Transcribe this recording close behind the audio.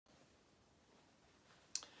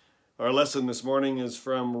Our lesson this morning is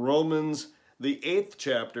from Romans, the 8th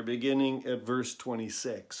chapter, beginning at verse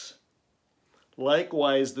 26.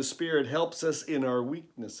 Likewise, the Spirit helps us in our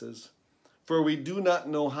weaknesses, for we do not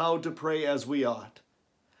know how to pray as we ought.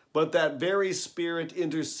 But that very Spirit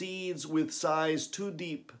intercedes with sighs too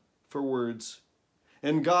deep for words.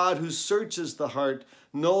 And God, who searches the heart,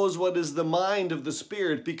 knows what is the mind of the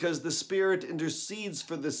Spirit, because the Spirit intercedes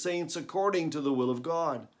for the saints according to the will of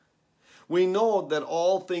God. We know that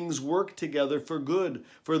all things work together for good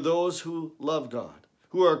for those who love God,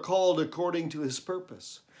 who are called according to his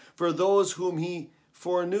purpose. For those whom he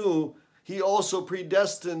foreknew, he also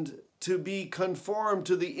predestined to be conformed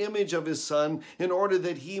to the image of his Son, in order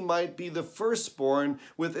that he might be the firstborn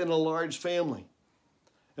within a large family.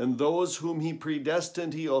 And those whom he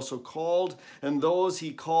predestined, he also called, and those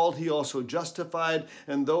he called, he also justified,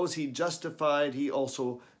 and those he justified, he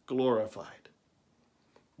also glorified.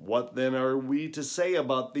 What then are we to say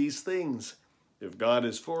about these things? If God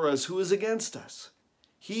is for us, who is against us?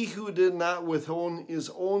 He who did not withhold his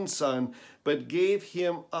own Son, but gave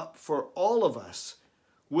him up for all of us,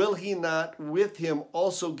 will he not with him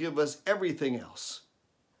also give us everything else?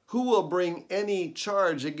 Who will bring any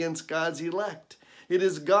charge against God's elect? It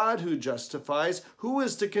is God who justifies. Who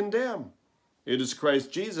is to condemn? It is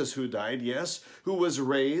Christ Jesus who died, yes, who was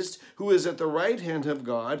raised, who is at the right hand of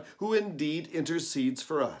God, who indeed intercedes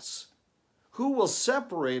for us. Who will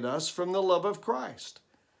separate us from the love of Christ?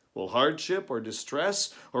 Will hardship or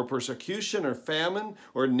distress or persecution or famine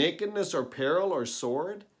or nakedness or peril or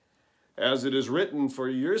sword? As it is written, for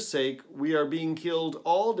your sake we are being killed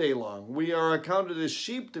all day long. We are accounted as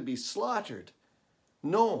sheep to be slaughtered.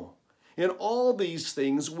 No. In all these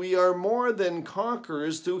things we are more than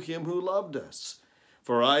conquerors through him who loved us.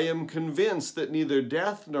 For I am convinced that neither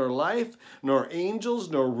death nor life, nor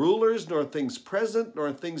angels, nor rulers, nor things present,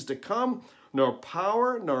 nor things to come, nor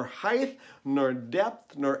power, nor height, nor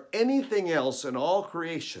depth, nor anything else in all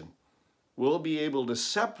creation will be able to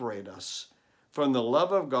separate us from the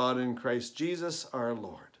love of God in Christ Jesus our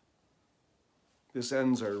Lord. This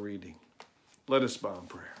ends our reading. Let us bow in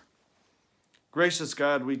prayer. Gracious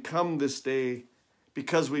God, we come this day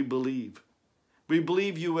because we believe. We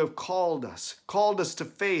believe you have called us to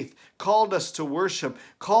faith, called us to worship,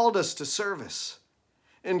 called us to service.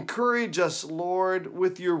 Encourage us, Lord,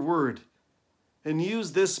 with your word, and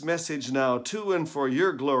use this message now to and for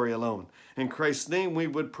your glory alone. In Christ's name we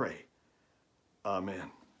would pray.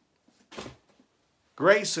 Amen.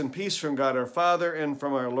 Grace and peace from God our Father and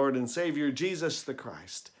from our Lord and Savior, Jesus the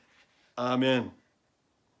Christ. Amen.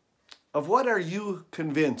 Of what are you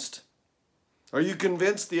convinced? Are you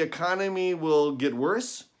convinced the economy will get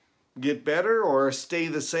worse, get better, or stay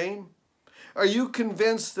the same? Are you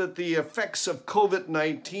convinced that the effects of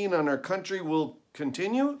COVID-19 on our country will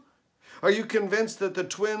continue? Are you convinced that the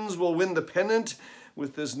Twins will win the pennant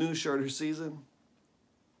with this new shorter season?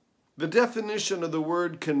 The definition of the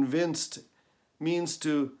word convinced means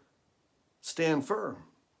to stand firm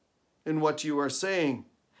in what you are saying,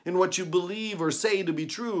 in what you believe or say to be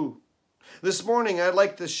true. This morning, I'd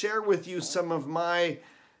like to share with you some of my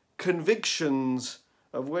convictions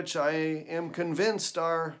of which I am convinced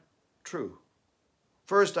are true.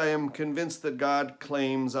 First, I am convinced that God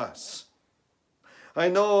claims us. I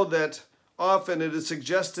know that often it is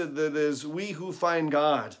suggested that it is we who find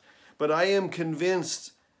God, but I am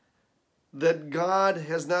convinced that God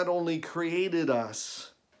has not only created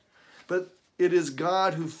us, but it is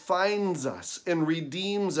God who finds us and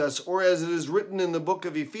redeems us, or as it is written in the book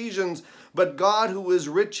of Ephesians, but God who is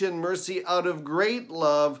rich in mercy out of great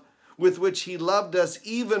love with which he loved us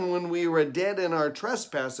even when we were dead in our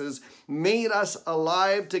trespasses, made us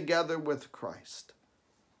alive together with Christ.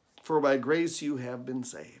 For by grace you have been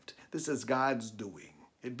saved. This is God's doing.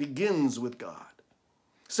 It begins with God.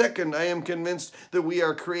 Second, I am convinced that we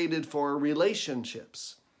are created for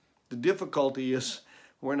relationships. The difficulty is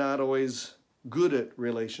we're not always good at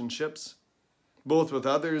relationships, both with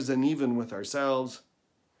others and even with ourselves.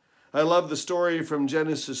 I love the story from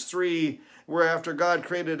Genesis 3, where after God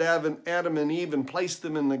created Adam and Eve and placed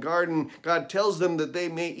them in the garden, God tells them that they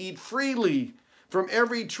may eat freely from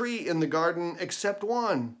every tree in the garden except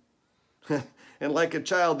one. And like a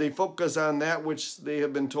child, they focus on that which they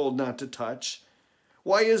have been told not to touch.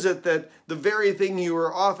 Why is it that the very thing you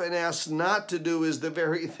are often asked not to do is the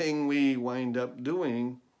very thing we wind up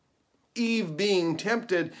doing? Eve, being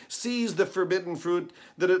tempted, sees the forbidden fruit,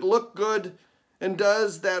 that it looked good, and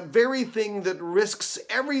does that very thing that risks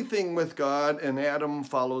everything with God, and Adam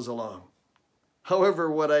follows along.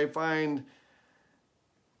 However, what I find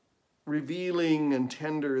revealing and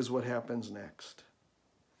tender is what happens next.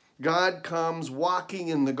 God comes walking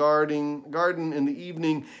in the garden in the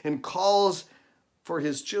evening and calls for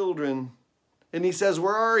his children. And he says,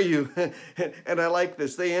 "Where are you?" And I like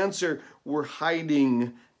this. They answer, "We're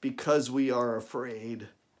hiding because we are afraid."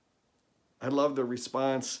 I love the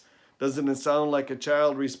response. Doesn't it sound like a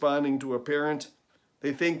child responding to a parent?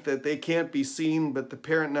 They think that they can't be seen, but the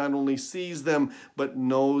parent not only sees them, but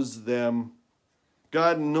knows them.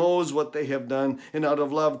 God knows what they have done, and out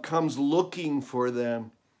of love comes looking for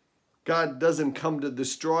them. God doesn't come to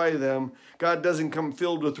destroy them. God doesn't come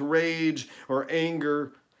filled with rage or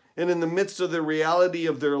anger. And in the midst of the reality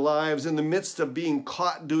of their lives, in the midst of being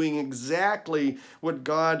caught doing exactly what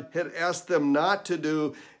God had asked them not to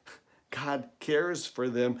do, God cares for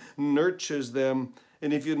them, nurtures them.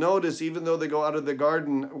 And if you notice, even though they go out of the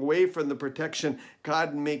garden away from the protection,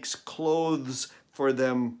 God makes clothes for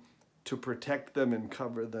them to protect them and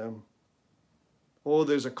cover them. Oh,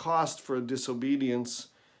 there's a cost for disobedience,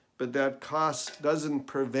 but that cost doesn't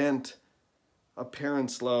prevent a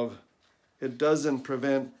parent's love. It doesn't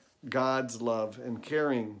prevent God's love and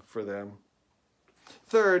caring for them.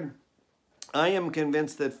 Third, I am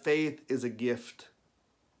convinced that faith is a gift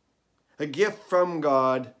from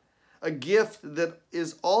God, a gift that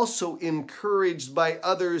is also encouraged by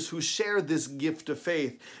others who share this gift of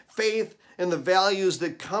faith. Faith and the values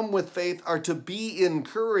that come with faith are to be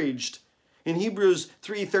encouraged. In Hebrews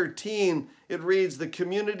 3:13, it reads, "The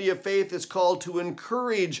community of faith is called to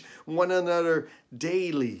encourage one another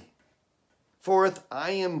daily." Fourth,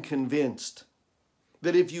 I am convinced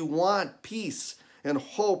that if you want peace and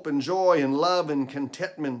hope and joy and love and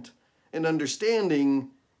contentment and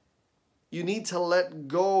understanding, you need to let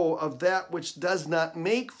go of that which does not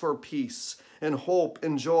make for peace and hope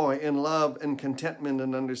and joy and love and contentment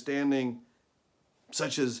and understanding,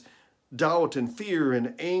 such as doubt and fear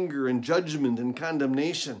and anger and judgment and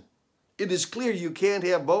condemnation. It is clear you can't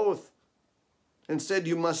have both. Instead,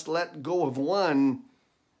 you must let go of one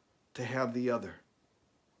to have the other.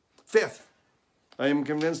 Fifth, I am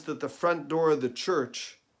convinced that the front door of the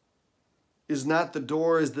church is not the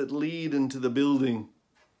doors that lead into the building.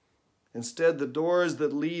 Instead, the doors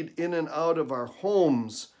that lead in and out of our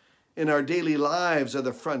homes in our daily lives are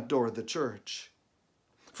the front door of the church.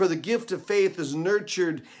 For the gift of faith is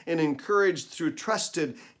nurtured and encouraged through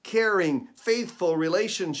trusted, caring, faithful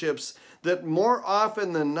relationships that more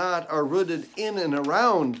often than not are rooted in and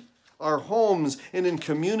around our homes and in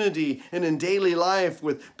community and in daily life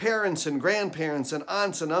with parents and grandparents and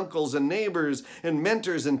aunts and uncles and neighbors and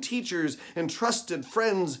mentors and teachers and trusted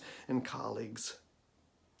friends and colleagues.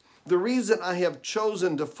 The reason I have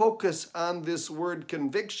chosen to focus on this word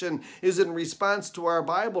conviction is in response to our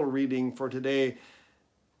Bible reading for today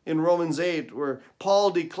in Romans 8, where Paul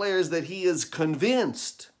declares that he is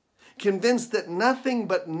convinced that nothing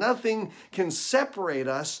but nothing can separate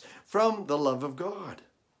us from the love of God.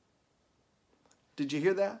 Did you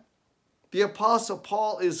hear that? The Apostle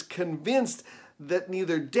Paul is convinced that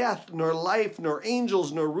neither death, nor life, nor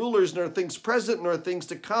angels, nor rulers, nor things present, nor things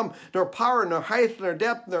to come, nor power, nor height, nor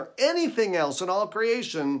depth, nor anything else in all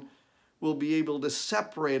creation will be able to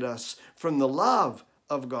separate us from the love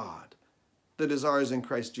of God that is ours in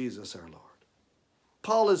Christ Jesus our Lord.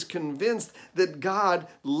 Paul is convinced that God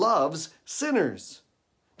loves sinners,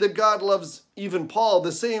 that God loves even Paul,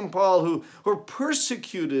 the same Paul who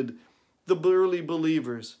persecuted the early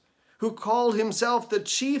believers, who called himself the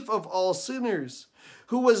chief of all sinners,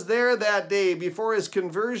 who was there that day before his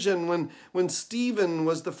conversion when Stephen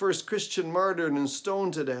was the first Christian martyred and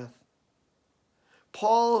stoned to death.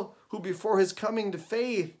 Paul, who before his coming to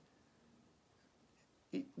faith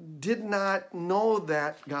did not know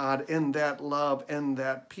that God and that love and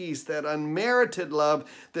that peace, that unmerited love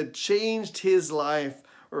that changed his life,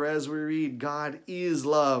 or as we read, God is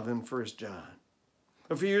love in 1 John.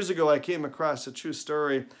 A few years ago, I came across a true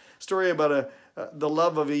story about the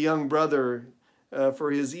love of a young brother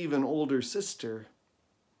for his even older sister.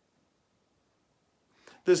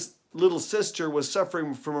 This little sister was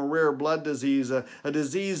suffering from a rare blood disease, a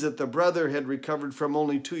disease that the brother had recovered from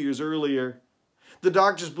only 2 years earlier. The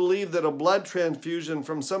doctors believed that a blood transfusion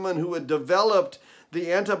from someone who had developed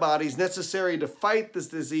the antibodies necessary to fight this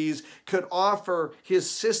disease could offer his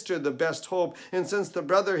sister the best hope. And since the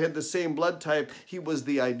brother had the same blood type, he was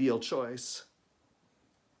the ideal choice.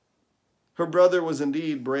 Her brother was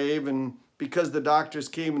indeed brave, and because the doctors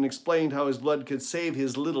came and explained how his blood could save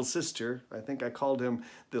his little sister, I think I called him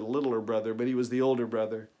the littler brother, but he was the older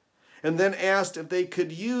brother, and then asked if they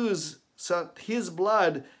could use his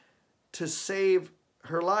blood to save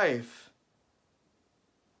her life.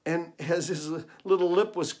 And as his little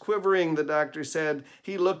lip was quivering, the doctor said,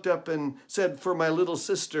 he looked up and said, "For my little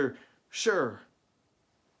sister, sure."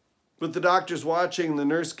 With the doctors watching, the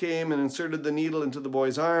nurse came and inserted the needle into the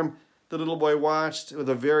boy's arm. The little boy watched with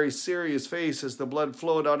a very serious face as the blood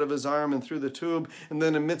flowed out of his arm and through the tube, and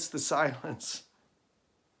then amidst the silence,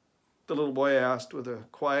 the little boy asked with a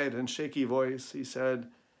quiet and shaky voice, he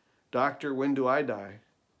said, "Doctor, when do I die?"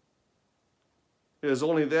 It was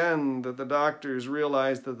only then that the doctors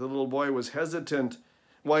realized that the little boy was hesitant,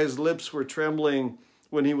 why his lips were trembling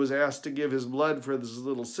when he was asked to give his blood for his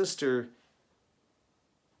little sister.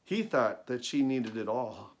 He thought that she needed it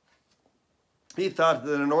all. He thought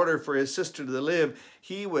that in order for his sister to live,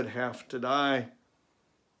 he would have to die.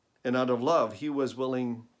 And out of love, he was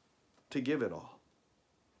willing to give it all.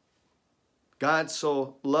 God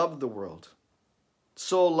so loved the world,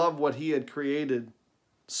 so loved what he had created,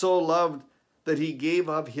 so loved that he gave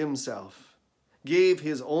of himself, gave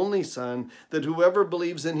his only Son, that whoever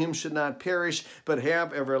believes in him should not perish, but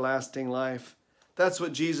have everlasting life. That's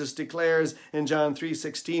what Jesus declares in John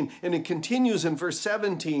 3:16. And it continues in verse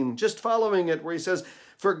 17, just following it, where he says,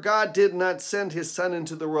 "For God did not send his Son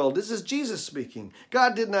into the world." This is Jesus speaking.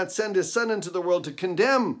 God did not send his Son into the world to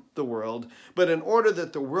condemn the world, but in order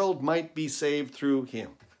that the world might be saved through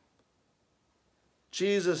him.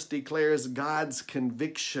 Jesus declares God's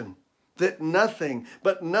conviction that nothing,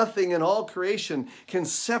 but nothing in all creation can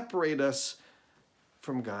separate us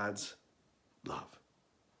from God's love.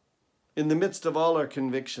 In the midst of all our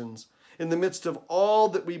convictions, in the midst of all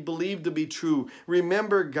that we believe to be true,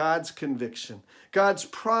 remember God's conviction, God's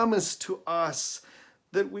promise to us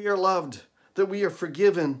that we are loved, that we are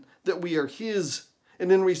forgiven, that we are his.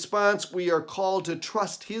 And in response, we are called to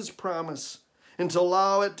trust his promise and to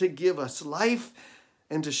allow it to give us life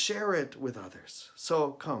and to share it with others.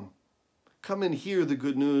 So come and hear the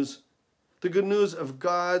good news of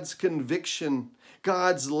God's conviction,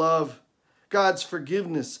 God's love, God's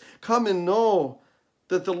forgiveness. Come and know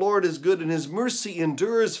that the Lord is good and his mercy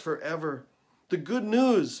endures forever. The good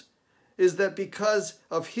news is that because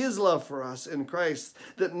of his love for us in Christ,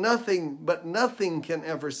 that nothing can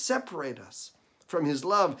ever separate us from his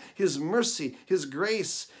love, his mercy, his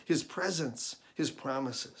grace, his presence, his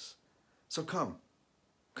promises. So come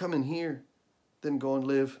and hear, then go and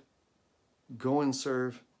live, go and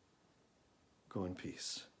serve, go in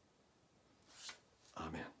peace.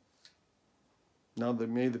 Amen. Now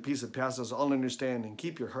may the peace that passes all understanding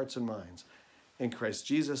keep your hearts and minds in Christ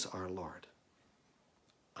Jesus our Lord.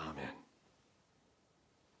 Amen.